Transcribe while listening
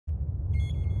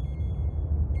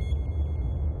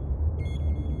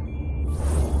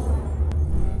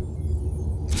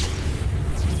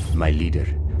my leader.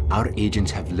 Our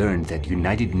agents have learned that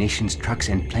United Nations trucks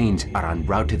and planes are en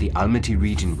route to the Almaty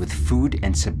region with food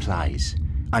and supplies.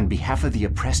 On behalf of the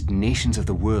oppressed nations of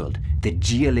the world, the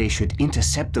GLA should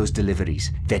intercept those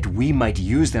deliveries, that we might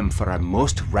use them for our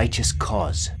most righteous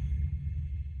cause.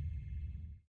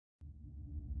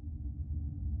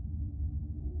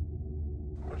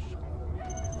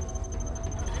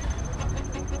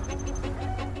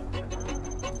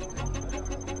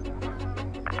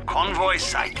 Convoy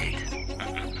sighted.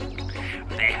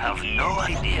 They have no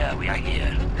idea we are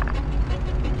here.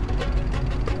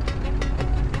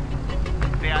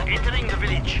 They are entering the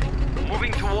village,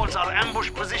 moving towards our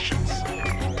ambush positions.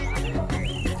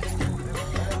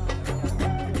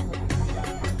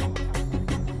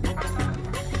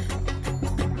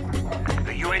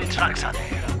 The UN trucks are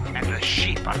there, and the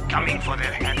sheep are coming for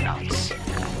their handouts.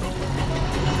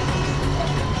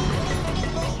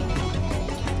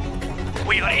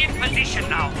 We are in position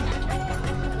now.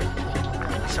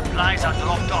 Supplies are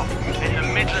dropped off, and the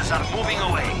meddlers are moving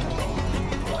away.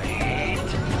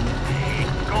 Wait.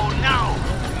 Go now!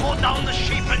 Mow down the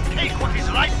sheep and take what is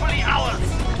rightfully ours!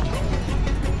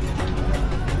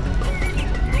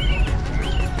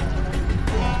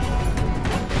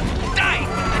 Die!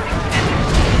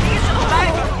 He's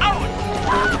alive!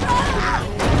 Out!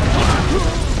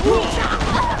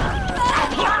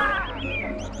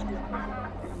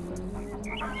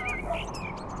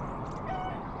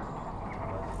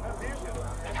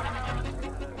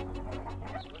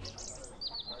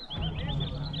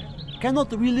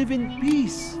 Cannot we live in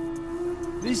peace?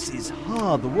 This is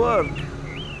hard work.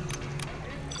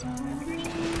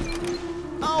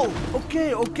 Oh,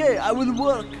 okay, I will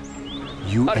work.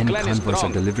 UN convoys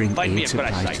are delivering aid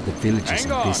supplies to the villages in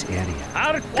this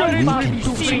area. We can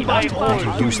push past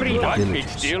the use the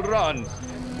villages. Still run.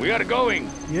 We are going.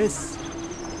 Yes.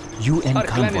 UN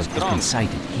convoy has been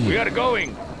sighted here. We are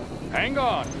going. Hang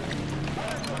on.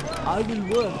 I will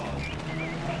work.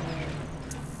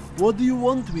 What do you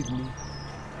want with me?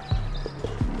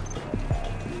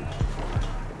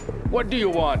 What do you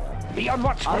want? Be on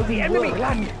watch for the enemy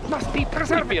land. Must be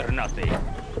preserved. Fear nothing.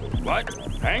 What?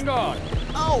 Hang on.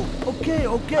 Oh, okay,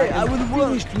 I will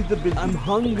work. With the business. I'm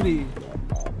hungry.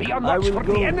 Be on watch for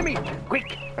the enemy.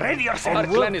 Quick, ready yourself. Our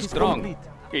clan is strong. Complete.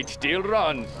 It still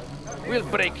runs. We'll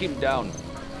break him down.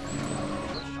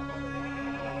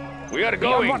 We are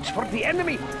going. Be on watch for the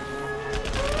enemy.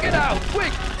 Get out,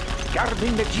 quick!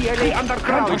 Guarding the GLA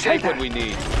underground. We take what we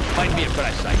need. Find me a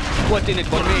crash site. What's in it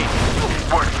for me?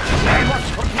 Be on watch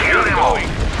for the enemy. Going.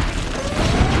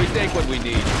 We take what we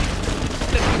need.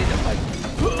 Let's get in the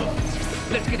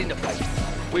fight. Let's get in the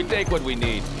fight. We take what we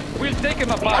need. We'll take him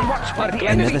apart. Our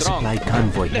clan Another is strong. supply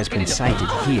convoy has been sighted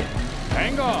here.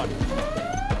 Hang on.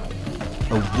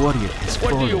 A warrior has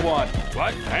What fallen. do you want?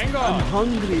 What? Hang I'm on.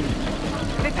 hungry.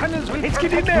 The tunnels will Let's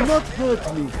get in Do there. not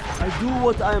hurt me. I do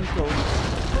what I am told.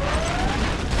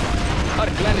 Our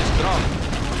clan is strong.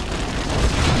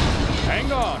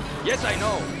 Hang on. Yes, I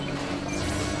know.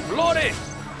 Blow it.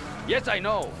 Yes, I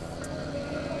know.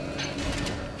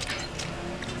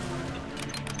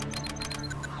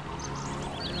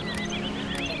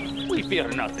 We fear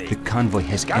nothing. The convoy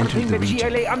has Guarding entered the the region.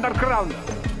 GLA underground.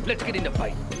 Let's get in the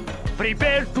fight.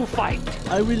 Prepare to fight.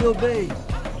 I will obey.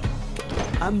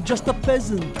 I'm just a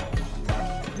peasant.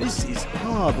 This is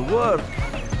hard work.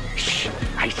 Shh!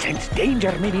 I sense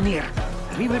danger may be near.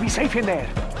 We will be safe in there.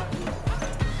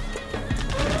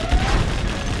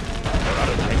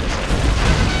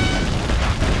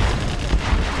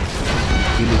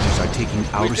 Villagers are taking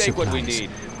our take supplies. what we need.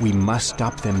 We must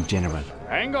stop them, General.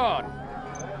 Hang on.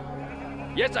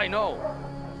 Yes, I know.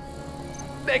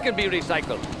 They can be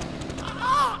recycled.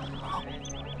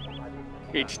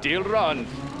 It still runs.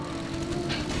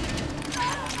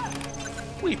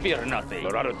 We fear nothing.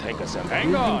 Lorado, take us up.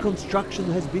 Hang Building on. construction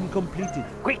has been completed.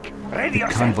 Quick, ready The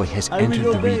yourself. convoy has I entered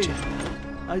will the obey. region.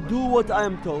 I do what I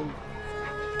am told.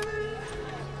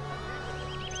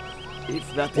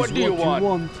 If that is What do you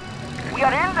want? We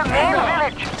are in the main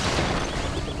village.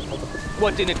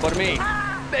 What's in it for me?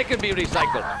 They can be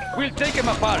recycled. We'll take them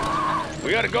apart.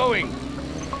 We are going.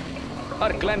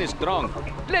 Our clan is strong.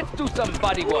 Let's do some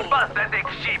body work. Pathetic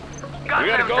sheep. Gun We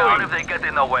are them going. down if they get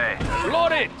in the way.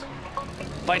 Load it!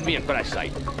 Find me a crash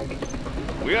site.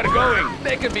 We are going.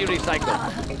 They can be recycled.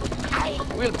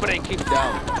 We'll break him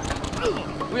down.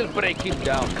 We'll break him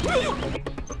down.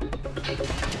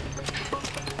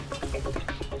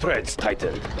 Threads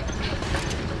tightened.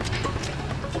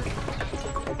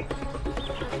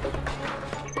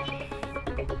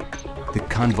 The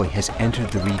convoy has entered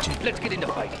the region. Let's get in the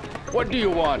fight. What do you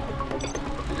want?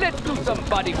 Let's do some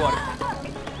body work.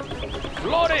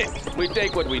 Load it! We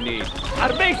take what we need. Our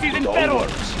base is in peril!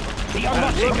 They are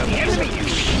not taking the enemy!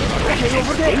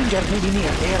 Danger may be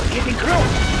near. They are getting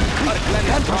close! Our clan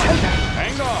is strong.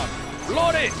 Hang on.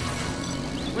 Load it!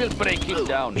 We'll break him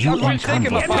down. You We'll take him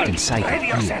encumber apart. in sight Ready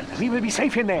here. yourself. We will be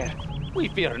safe in there. We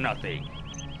fear nothing.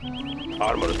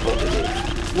 Armor is bolted in.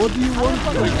 What do you want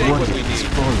from We'll me? take what Wonder we is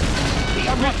need. fallen. They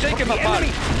are We'll not take him for the apart.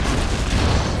 enemy.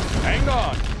 Hang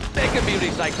on. They can be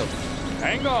recycled.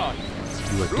 Hang on.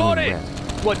 You are Load doing it! well.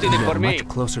 What's in We it are for me? much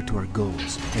closer to our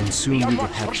goals, and soon They are we will not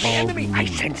for have the all we enemy. I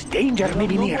need. sense danger may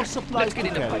be No near. more supplies Let's get to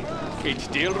in the carry. fight. It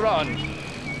still runs.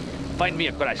 Find me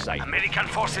a crash site. American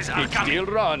forces are It coming. still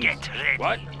runs. Get ready.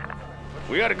 What?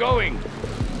 We are going.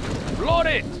 Load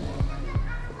it!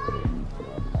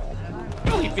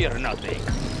 We fear nothing.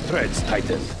 Threads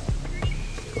tightened.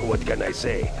 What can I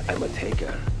say? I'm a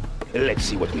taker. Let's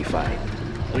see what we find.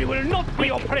 We will not be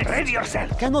oppressed. Ready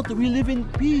yourself. Cannot we live in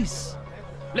peace?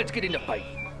 Let's get in the fight.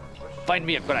 Find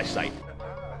me a crash site.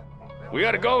 We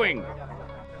are going.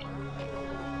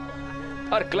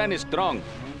 Our clan is strong.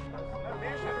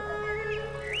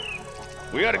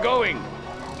 We are going.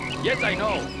 Yes, I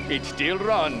know. It still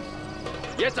runs.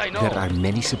 Yes, I know. There are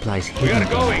many supplies We hidden are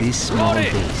going. in this small Load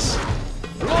it. base.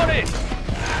 Load it!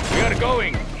 We are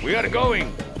going. We are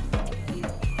going.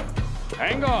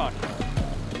 Hang on.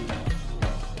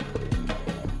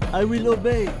 I will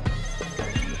obey.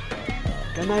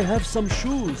 Can I have some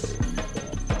shoes?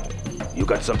 You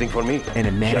got something for me? An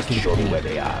American Just show me plane. where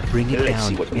they are. Bring it Let's see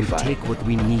down what we and find. take what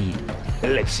we need.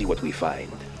 Let's see what we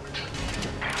find.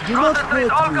 Do not hurt me.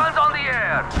 on the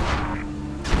air!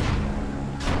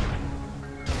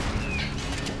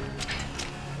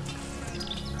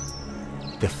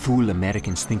 The fool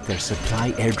Americans think their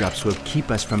supply airdrops will keep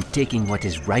us from taking what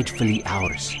is rightfully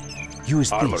ours.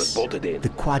 Use Armor this, is bolted in. the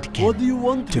quad What cannon, do you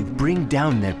want? to bring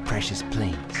down their precious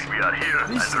planes. We are here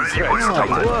This and is ready for hard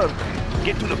combat. work.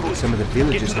 Get to the booth. Some of the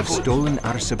villagers Get to the have booth. stolen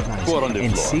our supplies Four on the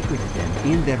and floor. secreted them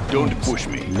in their homes. Don't push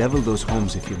me. Level those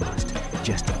homes if you must.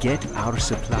 Just get our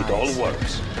supplies. It all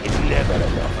works. It's never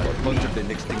enough for me. The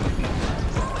next thing we need.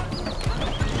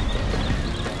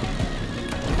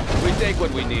 We take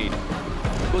what we need.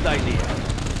 Good idea.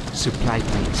 Supply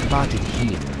plane spotted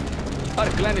here. Our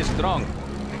clan is strong.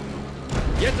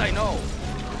 Yes, I know.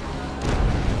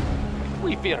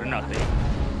 We fear nothing.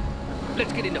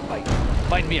 Let's get in the fight.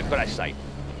 Find me a crash site.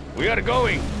 We are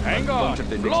going. Hang on.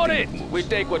 Load it. We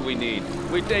take what we need.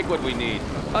 We take what we need.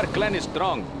 Our clan is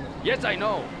strong. Yes, I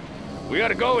know. We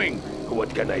are going.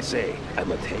 What can I say?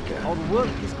 I'm a taker. Our work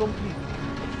is complete.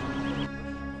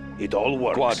 It all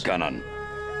works. Quad cannon.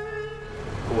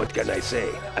 What can I say?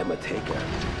 I'm a taker.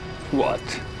 What?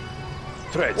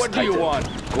 Threads What do you tightened. want?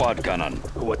 Quad cannon.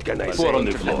 What can I say? Four on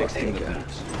the floor. I'm a taker.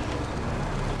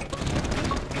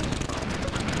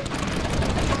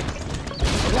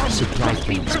 Supply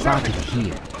plane spotted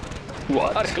here.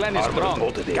 What? Our clan is Armor strong.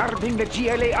 bolted in. Guarding the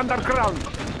GLA underground.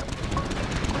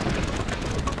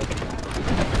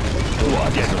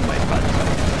 What? Get on my butt.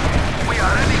 We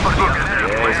are ready for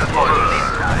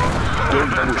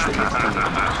Don't push me.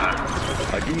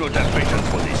 I do not have patience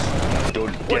for this.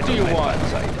 Don't What get do on you my want?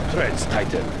 bad side. Threads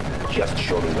tightened. Just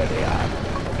show me where they are.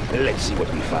 Let's see what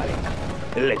we find.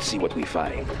 Let's see what we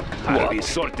find. I'll be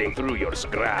sorting through your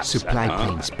scraps. Supply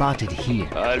plane spotted here.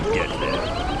 I'll get there.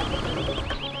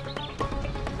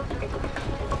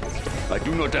 I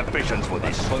do not have patience for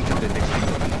this. So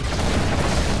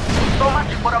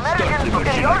much for American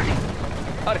superiority.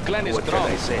 Our clan is What can strong.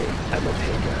 I say? I'm a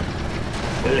taker.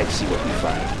 Let's see what we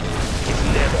find. It's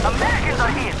never. Americans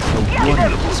are here. One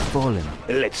has fallen.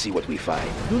 Let's see what we find.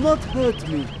 Do not hurt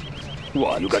me.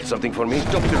 What? You got something for me?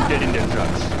 Stop them dead in their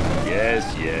tracks.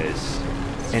 Yes, yes.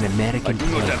 An I American do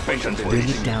not plane. have patience for Bring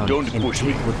this. it down Don't and push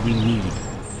take me. what we need.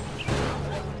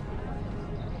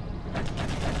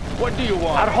 What do you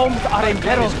want? Our homes are in Our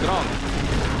clan peril. is strong.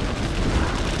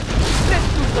 Let's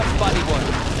do some body work.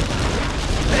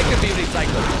 They can be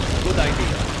recycled. Good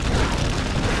idea.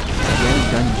 Well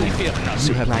done, We General. fear nothing.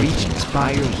 You have reached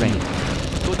fire rank.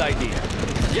 Good idea.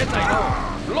 Yes, I know.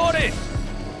 Load it.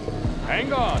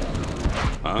 Hang on.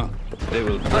 Huh? They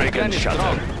will Our break clan and is shatter.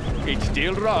 strong. It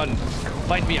still runs.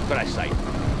 Find me a crash site.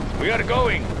 We are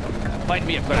going. Find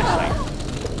me a crash site.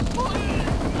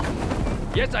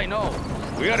 Yes, I know.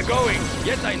 We are going.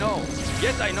 Yes, I know.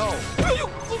 Yes, I know.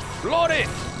 Load it.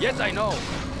 Yes, I know.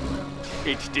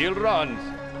 It still runs.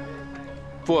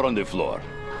 Four on the floor.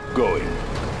 Going.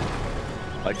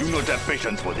 I do not have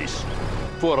patience for this.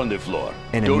 Four on the floor.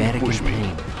 An Don't American push me.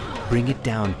 plane. Bring it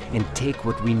down and take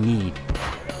what we need.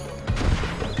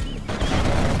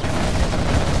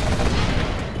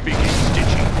 Begin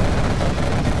stitching.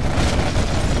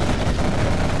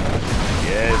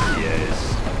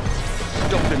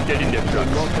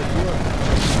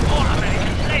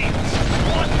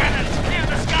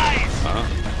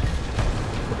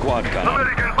 Quad cannon.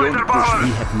 Don't push We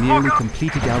me. have nearly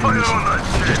completed our mission.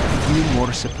 Just a few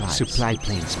more supplies. Supply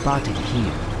plane spotted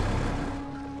here.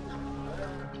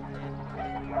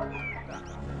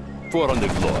 4 on the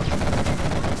floor.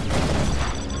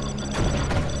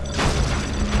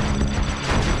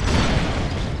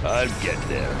 I'll get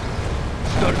there.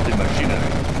 Start the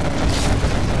machinery.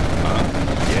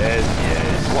 Yes,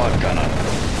 yes. Quad cannon.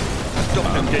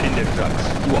 Stop them dead in their tracks.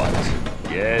 What?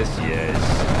 Yes, yes.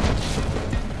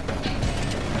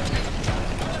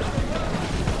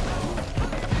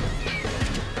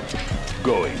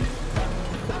 Going.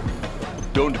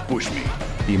 Don't push me.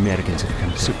 The Americans have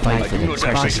come. Supply I for do the not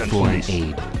have precious patience for foreign this.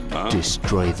 aid.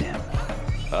 Destroy them.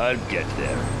 I'll get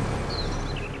there.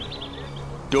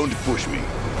 Don't push me.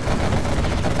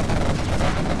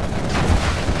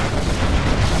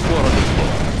 4 on the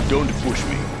floor. Don't push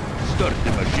me. Start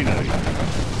the machinery.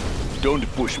 Don't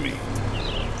push me.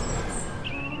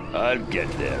 I'll get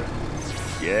there.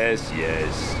 Yes,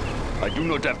 yes. I do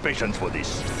not have patience for this.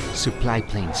 Supply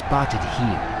plane spotted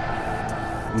here.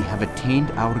 We have attained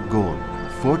our goal.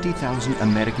 $40,000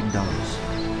 American dollars.